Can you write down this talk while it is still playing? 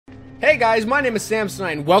Hey guys, my name is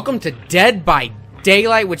Samsonite, and welcome to Dead by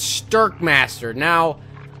Daylight with Sturkmaster. Now,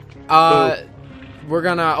 we're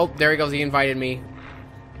gonna... Oh, there he goes, he invited me.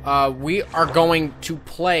 We are going to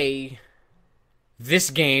play this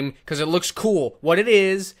game, because it looks cool. What it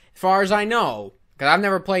is, as far as I know, because I've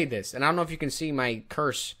never played this, and I don't know if you can see my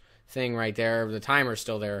curse thing right there, the timer's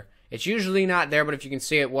still there. It's usually not there, but if you can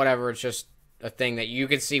see it, whatever, it's just a thing that you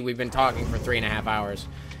can see. We've been talking for 3.5 hours.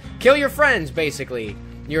 Kill your friends, basically.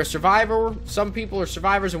 You're a survivor, some people are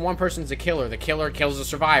survivors, and one person's a killer. The killer kills the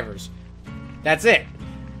survivors. That's it.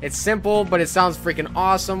 It's simple, but it sounds freaking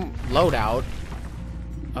awesome. Loadout.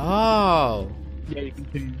 Oh. Yeah, you can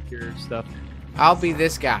change your stuff. I'll be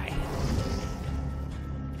this guy.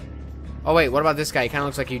 Oh wait, what about this guy? He kind of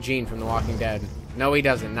looks like Eugene from The Walking Dead. No, he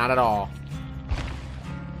doesn't. Not at all.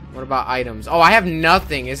 What about items? Oh, I have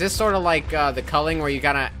nothing. Is this sort of like the culling where you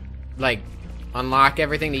gotta, like, unlock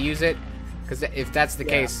everything to use it? Because if that's the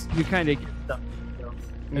case... You kind of get stuff.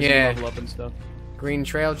 As you level up and stuff. Green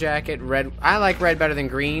trail jacket, red... I like red better than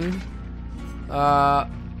green.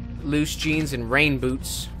 Loose jeans and rain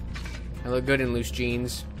boots. I look good in loose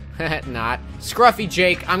jeans. Not. Scruffy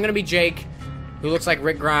Jake. I'm gonna be Jake, who looks like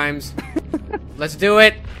Rick Grimes. Let's do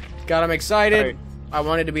it. God, I'm excited. Right. I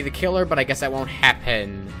wanted to be the killer, but I guess that won't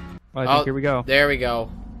happen. Well, I think here we go. There we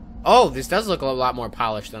go. Oh, this does look a lot more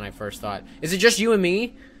polished than I first thought. Is it just you and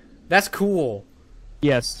me? That's cool.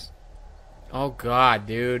 Yes. Oh god,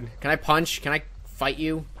 dude. Can I punch? Can I fight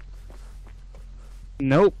you?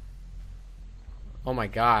 Nope. Oh my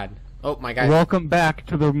god. Oh my god. Welcome back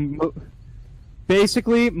to the...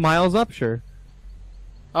 Basically, Miles Upshur.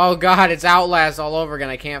 Oh god, it's Outlast all over again.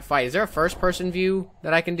 I can't fight. Is there a first-person view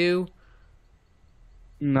that I can do?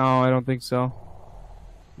 No, I don't think so.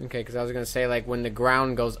 Okay, because I was going to say, like, when the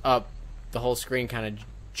ground goes up, the whole screen kind of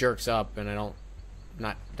jerks up, and I don't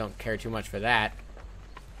care too much for that.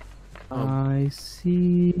 Oh. I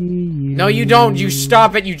see you. No, you don't. You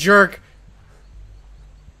stop it, you jerk.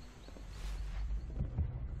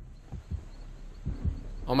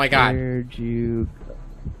 Oh my god. Where'd you go?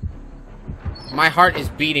 My heart is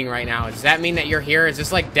beating right now. Does that mean that you're here? Is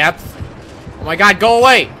this like depth? Oh my god, go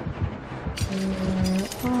away!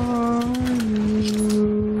 Where are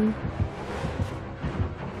you?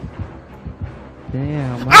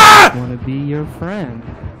 Damn, I want to be your friend.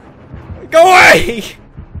 Go away!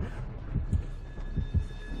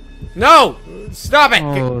 No! Stop it!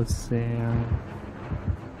 Oh, Sam.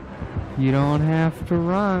 You don't have to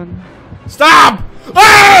run. Stop!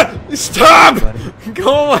 Ah! Stop!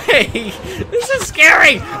 Go away! This is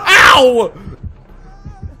scary! Ow!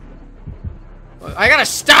 I gotta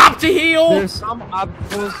stop to heal! There's some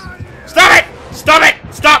obstacles. Stop it! Stop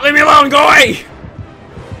it! Stop! Leave me alone! Go away!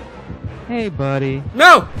 Hey, buddy.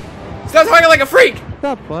 No! Stop talking like a freak! What's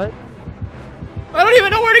up, bud? I don't even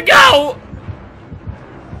know where to go!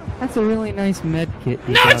 That's a really nice med kit.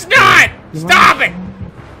 No, it's not! Stop it!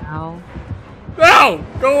 Ow. No!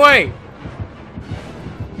 Go away!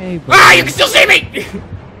 Hey, buddy. Ah! You can still see me!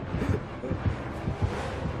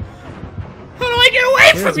 How do I get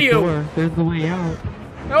away from you? Door. There's the way out.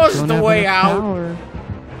 That wasn't the way out. Power.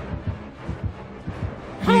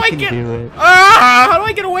 How do I get? Do it. Ah! How do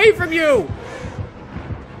I get away from you?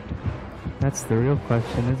 That's the real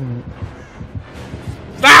question, isn't it?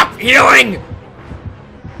 Stop healing!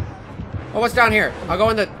 Oh, what's down here? I'll go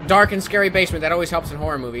in the dark and scary basement. That always helps in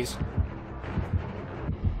horror movies.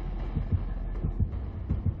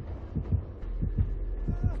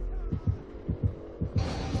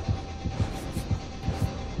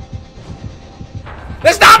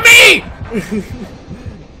 That's not me!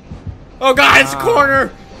 Oh god, it's a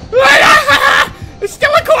corner! It's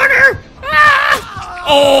still a corner! Ah!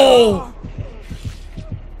 Oh!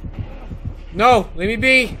 No, leave me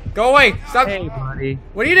be. Go away. Stop. Hey, buddy.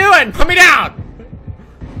 What are you doing? Put me down!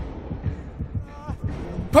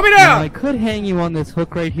 Put me down! Now, I could hang you on this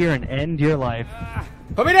hook right here and end your life.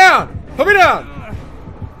 Put me down! Put me down!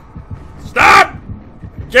 Stop!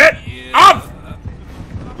 Get up!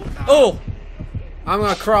 Oh! I'm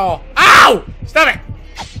gonna crawl. Ow! Stop it!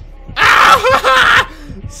 Ow!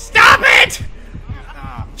 Stop it!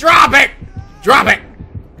 Drop it! Drop it!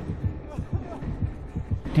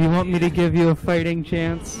 Do you want me to give you a fighting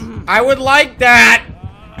chance? I would like that!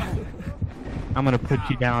 I'm gonna put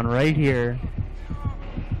you down right here.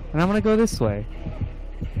 And I'm gonna go this way.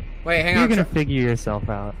 Wait, hang on. You're gonna figure yourself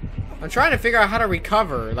out. I'm trying to figure out how to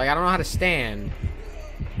recover. Like, I don't know how to stand.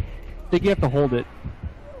 I think you have to hold it.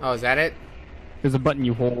 Oh, is that it? There's a button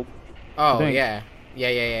you hold. Oh, yeah.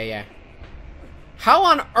 Yeah. How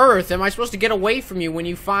on earth am I supposed to get away from you when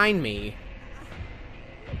you find me?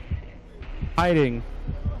 Hiding.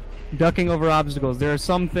 ducking over obstacles. There are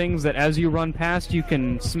some things that as you run past, you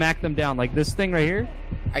can smack them down. Like this thing right here.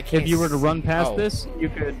 I can't If you were to run past oh. this, you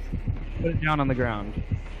could put it down on the ground.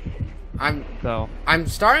 I'm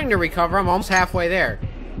starting to recover. I'm almost halfway there.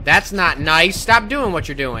 That's not nice. Stop doing what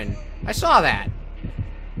you're doing. I saw that.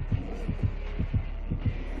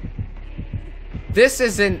 This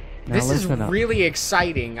isn't... This is really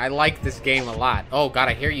exciting. I like this game a lot. Oh, God,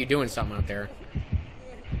 I hear you doing something out there.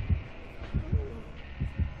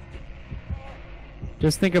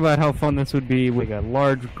 Just think about how fun this would be with a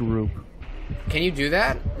large group. Can you do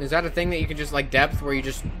that? Is that a thing that you can just, like, depth where you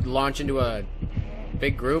just launch into a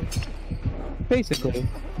big group? Basically.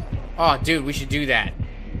 Oh, dude, we should do that.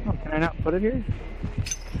 Oh, can I not put it here?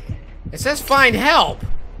 It says find help.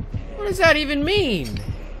 What does that even mean?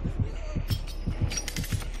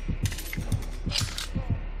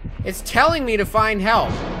 It's telling me to find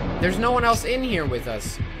help. There's no one else in here with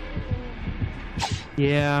us.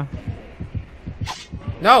 Yeah.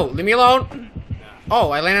 No, leave me alone.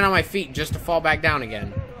 Oh, I landed on my feet just to fall back down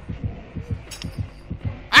again.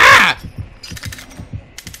 Ah!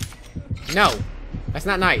 No, that's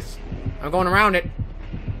not nice. I'm going around it.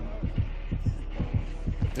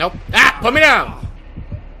 Nope. Ah! Put me down!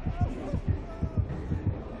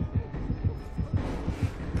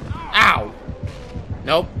 Ow!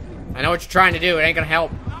 Nope. I know what you're trying to do. It ain't gonna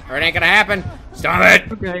help. Or it ain't gonna happen. Stop it!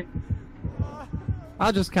 Okay.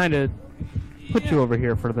 I'll just kind of put you over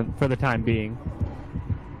here for the time being.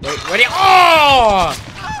 Wait, what do you... Oh!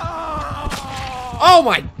 Oh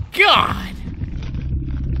my God!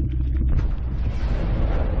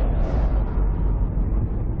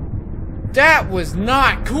 That was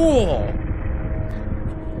not cool!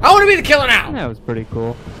 I want to be the killer now! That was pretty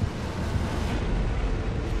cool.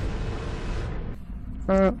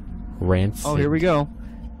 Rancid. Oh, here we go.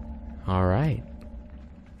 Alright.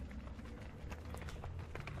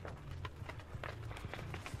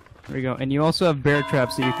 There we go. And you also have bear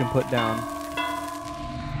traps that you can put down.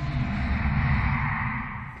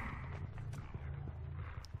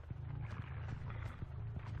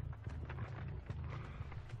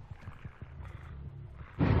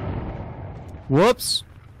 Whoops!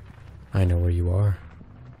 I know where you are.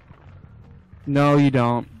 No, you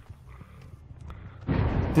don't.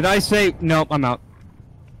 Did I say... Nope, I'm out.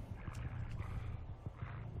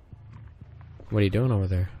 What are you doing over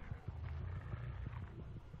there?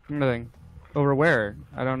 Nothing. Over where?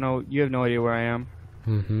 I don't know. You have no idea where I am.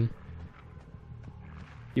 Mm-hmm.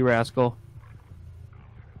 You rascal.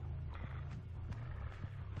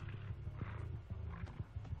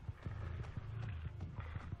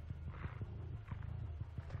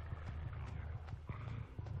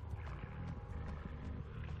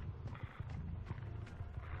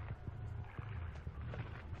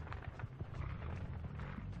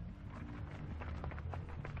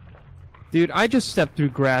 Dude, I just stepped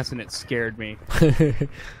through grass and it scared me.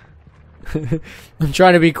 I'm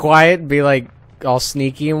trying to be quiet and be like all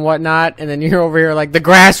sneaky and whatnot, and then you're over here like, the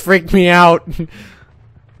grass freaked me out.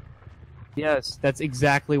 Yes, that's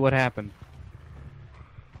exactly what happened.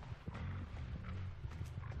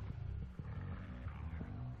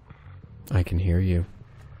 I can hear you.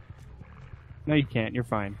 No, you can't. You're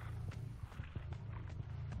fine.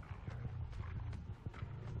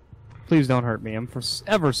 Please don't hurt me. I'm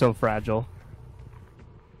ever so fragile.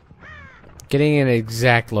 Getting an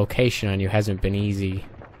exact location on you hasn't been easy.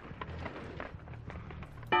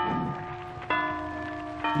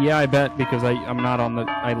 Yeah, I bet, because I'm not on the...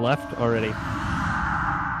 I left already.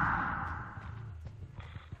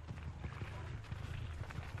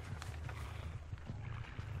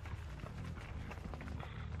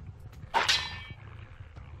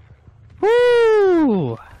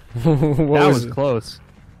 Woo! That was close.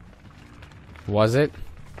 Was it?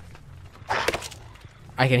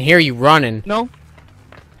 I can hear you running. No.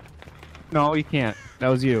 No, you can't. That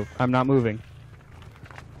was you. I'm not moving.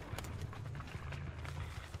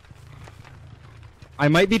 I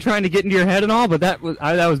might be trying to get into your head and all, but that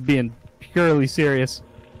was being purely serious.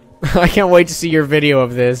 I can't wait to see your video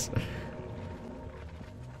of this.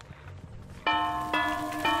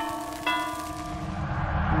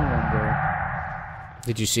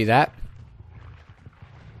 Did you see that?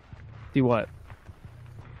 See what?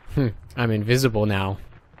 I'm invisible now.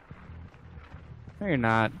 No, you're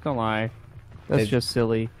not. Don't lie. That's just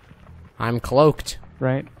silly. I'm cloaked.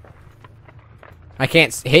 Right? I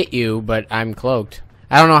can't hit you, but I'm cloaked.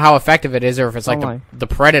 I don't know how effective it is, or if it's like the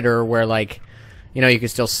Predator, where, like, you know, you can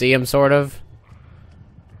still see him, sort of.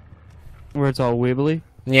 Where it's all wibbly?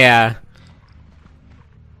 Yeah.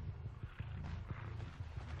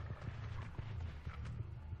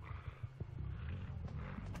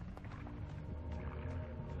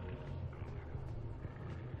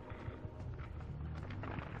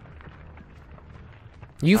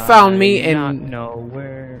 You found me I not in... know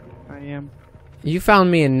where I am. You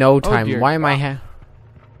found me in no time. dear Why am I God.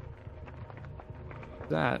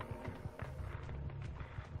 That?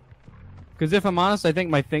 Because if I'm honest, I think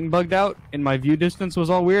my thing bugged out, and my view distance was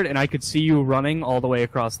all weird, and I could see you running all the way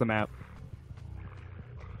across the map.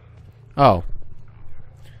 Oh.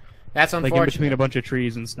 That's Like unfortunate. in between a bunch of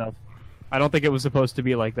trees and stuff. I don't think it was supposed to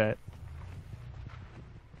be like that.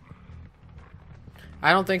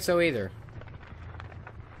 I don't think so either.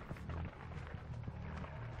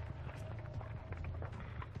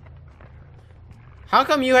 How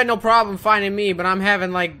come you had no problem finding me, but I'm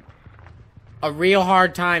having, like, a real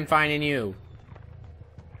hard time finding you?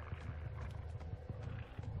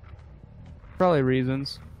 Probably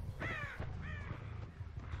reasons.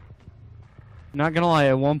 Not gonna lie,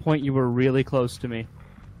 at one point you were really close to me.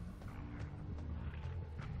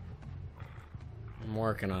 I'm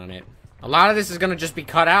working on it. A lot of this is gonna just be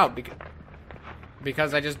cut out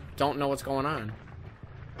because I just don't know what's going on.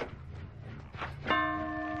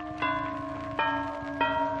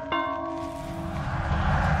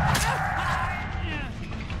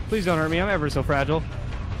 Please don't hurt me, I'm ever so fragile.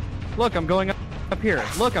 Look, I'm going up here.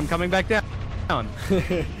 Look, I'm coming back down.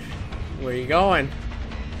 Where you going?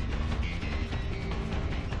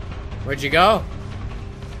 Where'd you go?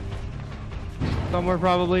 Somewhere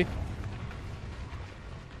probably.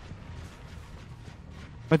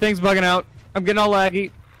 My thing's bugging out. I'm getting all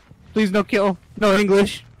laggy. Please no kill. No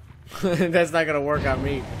English. That's not gonna work on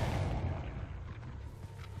me.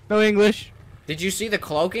 No English. Did you see the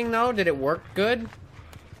cloaking though? Did it work good?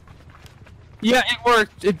 Yeah, it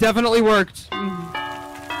worked. It definitely worked.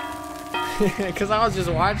 Because I was just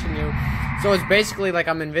watching you. So it's basically like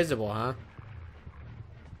I'm invisible, huh?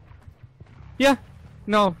 Yeah.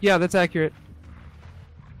 No, yeah, that's accurate.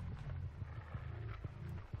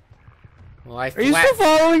 Well, I Are you still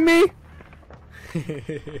following me?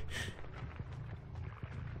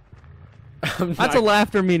 That's a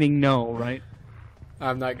laughter meaning no, right?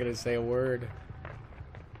 I'm not gonna say a word.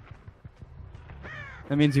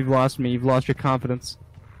 That means you've lost me. You've lost your confidence.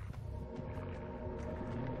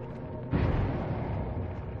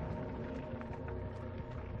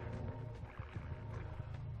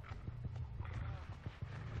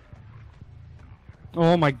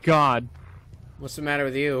 Oh my god. What's the matter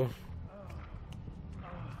with you?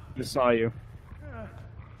 Just saw you.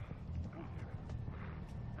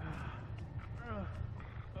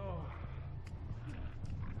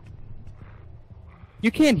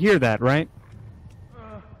 You can't hear that, right?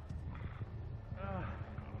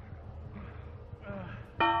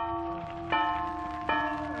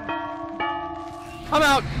 I'm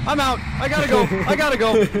out! I'm out! I gotta go! I gotta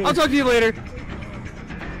go! I'll talk to you later!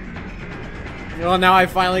 Well, now I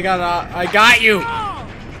finally got I got you! Ah!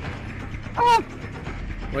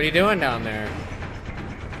 What are you doing down there?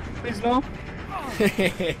 Please no.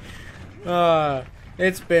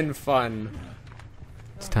 It's been fun.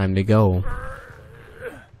 It's time to go.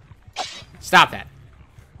 Stop that.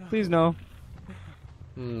 Please no.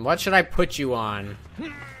 What should I put you on?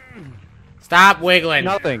 Stop wiggling.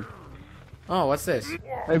 Nothing. Oh, what's this?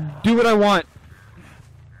 I do what I want.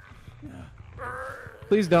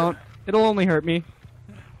 Please don't. It'll only hurt me.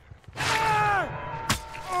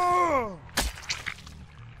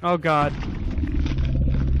 Oh god.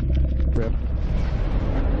 Rip.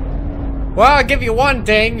 Well, I'll give you one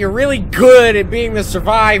thing. You're really good at being the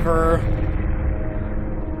survivor.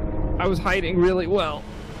 I was hiding really well.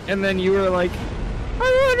 And then you were like, I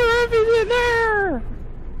wonder if he's in there!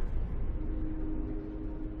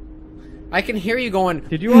 I can hear you going.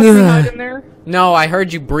 Did you also hide in there? No, I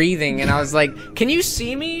heard you breathing, and I was like, can you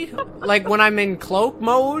see me? Like, when I'm in cloak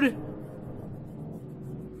mode?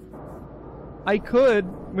 I could,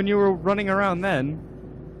 when you were running around then.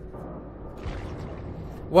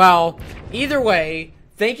 Well, either way,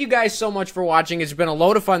 thank you guys so much for watching. It's been a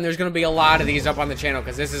load of fun. There's going to be a lot of these up on the channel,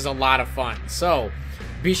 because this is a lot of fun. So,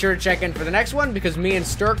 be sure to check in for the next one, because me and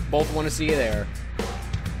Sturk both want to see you there.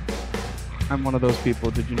 I'm one of those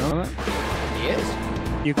people, did you know that? He is?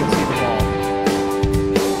 You can see the wall.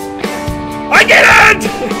 I did it!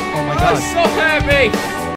 Oh my I'm god. so happy!